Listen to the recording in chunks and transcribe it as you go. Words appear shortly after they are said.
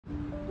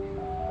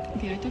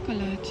Dieta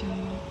Kalacha.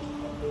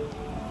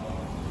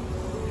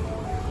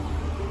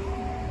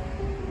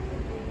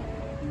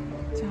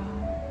 Ciao.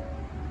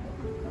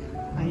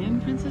 I am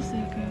Princess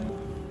Silke.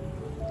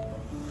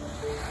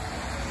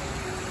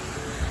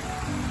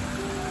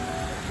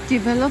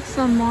 Develop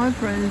some more,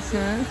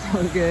 princess.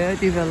 Okay,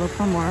 develop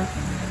some more.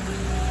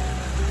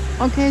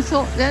 Okay,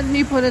 so let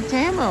me put a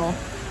table.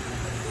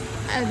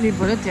 Let me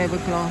put a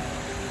tablecloth.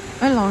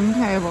 A long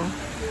table.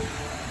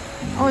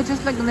 Oh,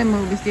 just like in the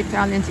movies, the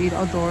Italians eat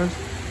outdoors.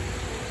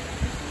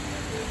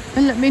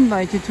 And let me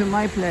invite you to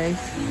my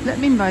place. Let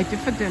me invite you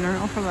for dinner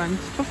or for lunch,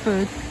 for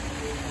food.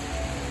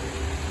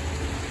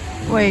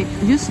 Wait,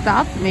 you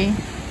stopped me.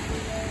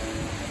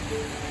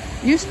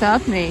 You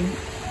stopped me.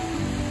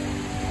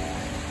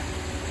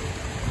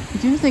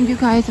 Do you think you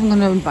guys I'm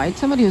gonna invite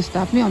somebody who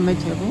stopped me on my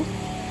table?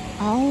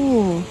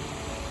 Oh,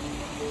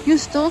 you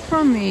stole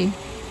from me.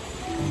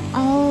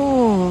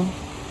 Oh.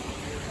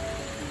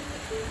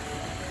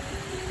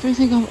 Do you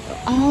think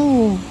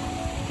oh,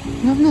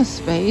 you have no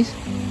space?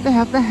 They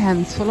have their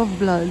hands full of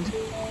blood.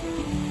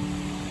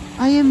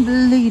 I am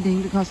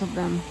bleeding because of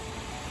them.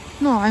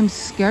 No, I'm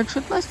scared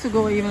shitless to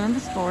go even in the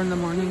store in the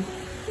morning.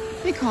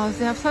 Because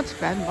they have such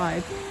bad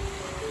vibe.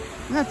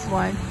 That's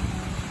why.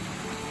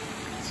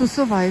 So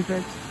survive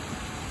it.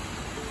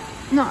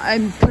 No,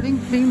 I'm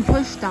being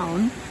pushed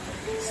down.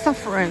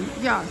 Suffering.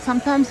 Yeah,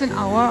 sometimes an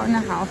hour and a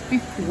half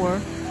before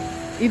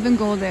even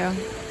go there.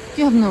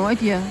 You have no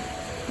idea.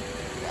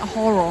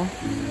 Horror.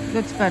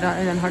 That's better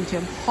than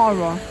hardship.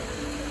 Horror.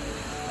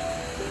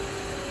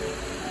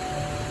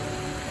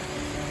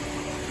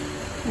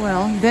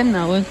 Well, they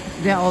know it.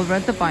 They all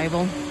read the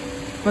Bible.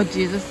 But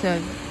Jesus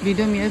said, "Wie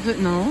du mir so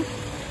no,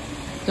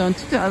 don't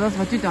do to others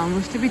what you don't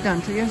wish to be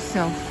done to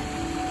yourself."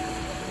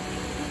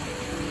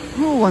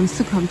 Who wants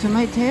to come to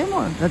my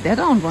table? But they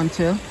don't want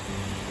to.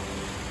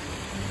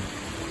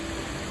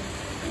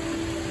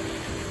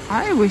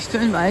 I wish to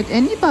invite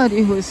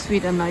anybody who is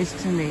sweet and nice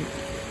to me.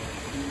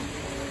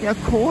 You're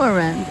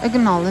coherent,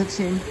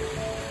 acknowledging.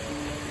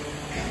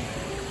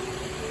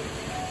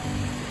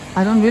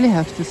 I don't really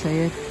have to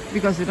say it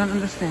because you don't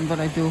understand what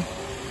I do.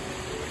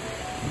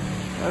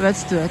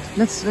 Let's do it.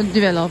 Let's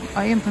develop.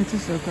 I am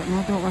Princess Silke.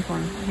 No, don't my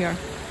phone. Here.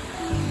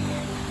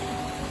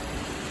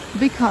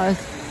 Because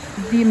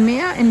the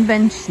mere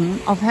invention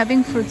of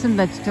having fruits and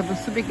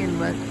vegetables to begin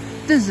with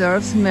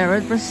deserves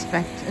merit,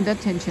 respect, and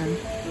attention.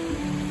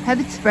 Have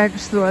it spread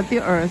throughout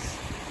the earth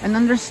and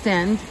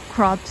understand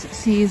crops,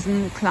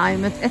 season,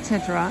 climate,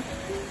 etc.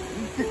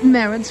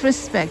 merits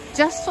respect.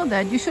 Just for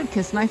that, you should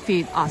kiss my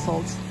feet,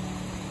 assholes.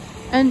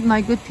 And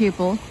my good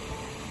people,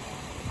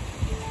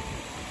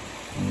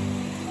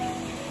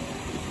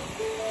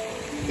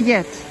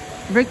 yet,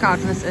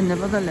 regardless and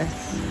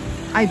nevertheless,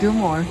 I do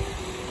more.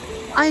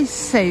 I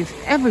saved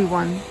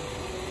everyone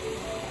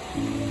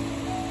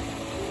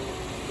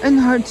in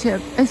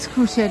hardship,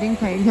 excruciating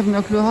pain. You have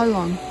no clue how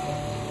long.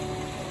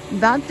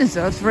 That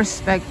deserves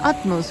respect,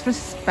 utmost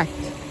respect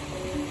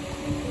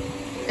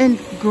and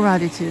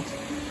gratitude.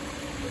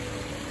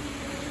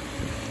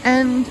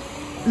 And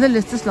the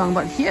list is long,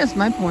 but here's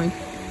my point.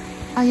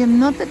 I am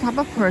not the type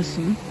of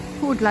person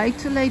who would like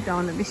to lay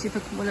down. Let me see if I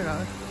can pull it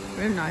out.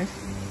 Very nice.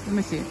 Let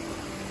me see.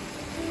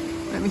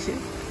 Let me see.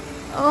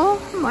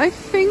 Oh, my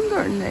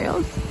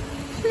fingernails.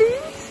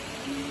 Please.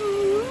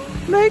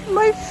 Make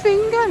my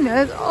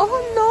fingernails.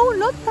 Oh, no,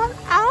 not that.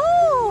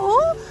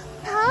 Ow.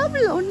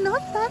 Pablo,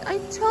 not that. I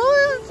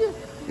told you.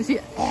 You see,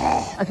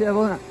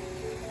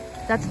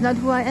 that's not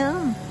who I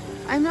am.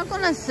 I'm not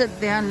going to sit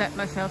there and let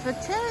myself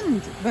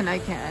attend when I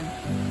can.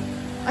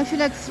 I feel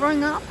like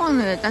throwing up on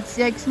it. That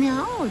yakes me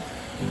out.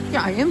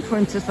 Yeah, I am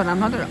princess, but I'm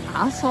not an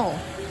asshole.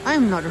 I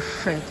am not a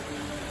shit.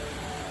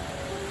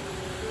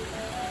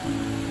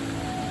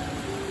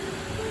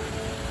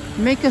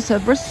 Make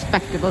yourself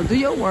respectable. Do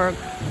your work.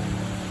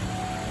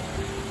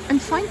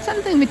 And find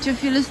something which you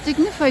feel is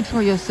dignified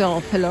for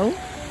yourself. Hello?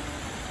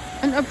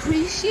 And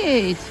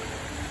appreciate